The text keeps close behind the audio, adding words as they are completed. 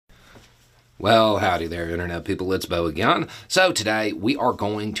Well, howdy there, Internet people. It's Beau again. So today we are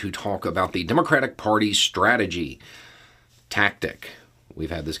going to talk about the Democratic Party's strategy, tactic.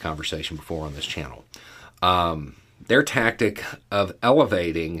 We've had this conversation before on this channel. Their tactic of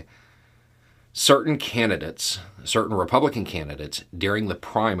elevating certain candidates, certain Republican candidates, during the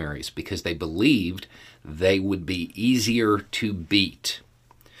primaries because they believed they would be easier to beat.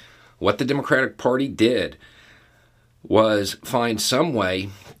 What the Democratic Party did was find some way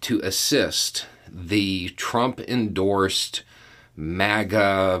to assist the Trump-endorsed,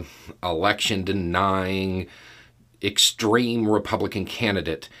 MAGA, election-denying, extreme Republican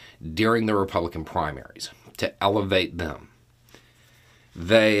candidate during the Republican primaries to elevate them.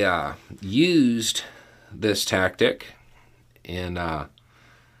 They used this tactic in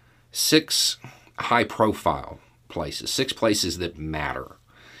 6 high-profile places, 6 places that matter.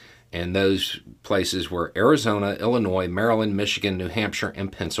 And those places were Arizona, Illinois, Maryland, Michigan, New Hampshire,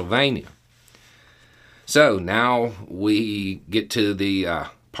 and Pennsylvania. So now we get to the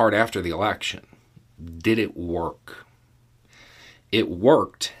part after the election. Did it work? It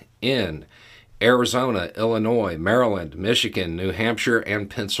worked in Arizona, Illinois, Maryland, Michigan, New Hampshire, and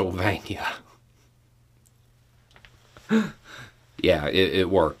Pennsylvania. Yeah, it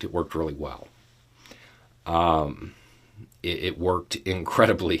worked. It worked really well. It worked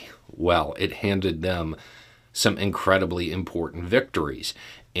incredibly well. It handed them some incredibly important victories,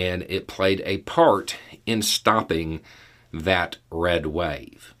 and it played a part in stopping that red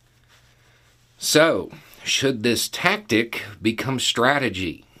wave. So, should this tactic become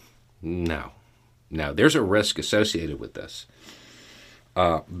strategy? No. There's a risk associated with this.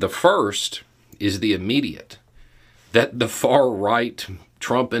 The first is the immediate, that the far-right,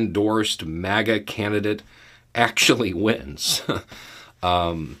 Trump-endorsed MAGA candidate actually wins.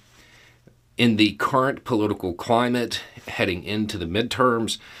 In the current political climate, heading into the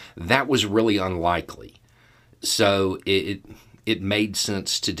midterms, that was really unlikely. So it made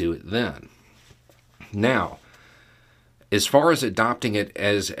sense to do it then. Now, as far as adopting it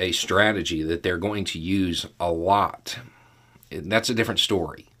as a strategy that they're going to use a lot, that's a different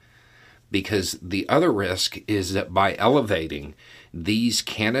story. Because the other risk is that by elevating these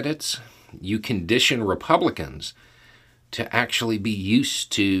candidates, you condition Republicans to actually be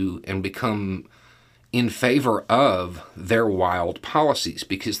used to and become in favor of their wild policies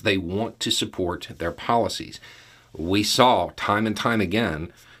because they want to support their policies. We saw time and time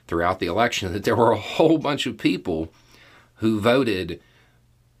again throughout the election that there were a whole bunch of people who voted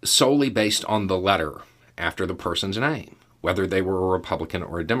solely based on the letter after the person's name, whether they were a Republican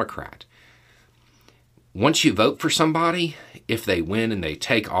or a Democrat. Once you vote for somebody, if they win and they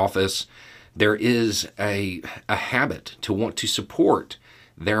take office, there is a habit to want to support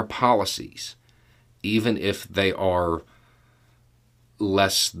their policies, even if they are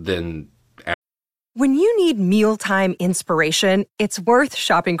less than. When you need mealtime inspiration, it's worth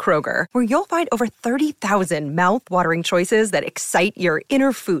shopping Kroger, where you'll find over 30,000 mouth-watering choices that excite your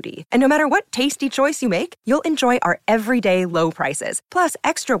inner foodie. And no matter what tasty choice you make, you'll enjoy our everyday low prices, plus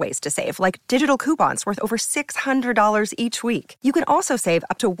extra ways to save, like digital coupons worth over $600 each week. You can also save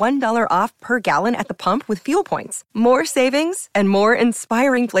up to $1 off per gallon at the pump with fuel points. More savings and more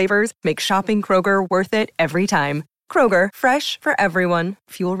inspiring flavors make shopping Kroger worth it every time. Kroger, fresh for everyone.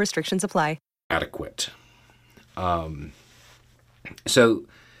 Fuel restrictions apply. Adequate. So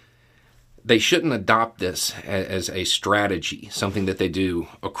they shouldn't adopt this as a strategy, something that they do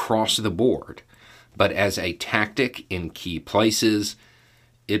across the board, but as a tactic in key places,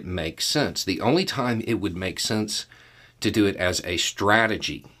 it makes sense. The only time it would make sense to do it as a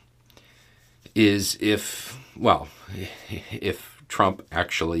strategy is if Trump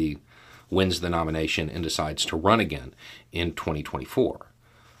actually wins the nomination and decides to run again in 2024.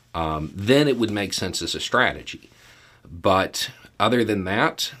 Then it would make sense as a strategy. But other than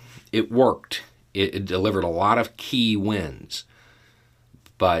that, it worked. It delivered a lot of key wins.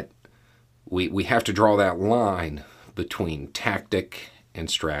 But we have to draw that line between tactic and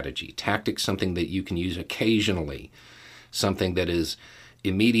strategy. Tactic, something that you can use occasionally, something that is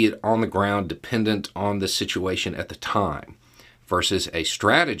immediate, on the ground, dependent on the situation at the time, versus a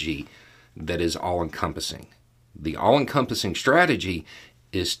strategy that is all-encompassing. The all-encompassing strategy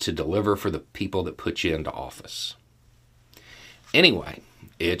is to deliver for the people that put you into office. Anyway,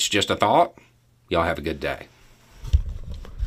 it's just a thought. Y'all have a good day.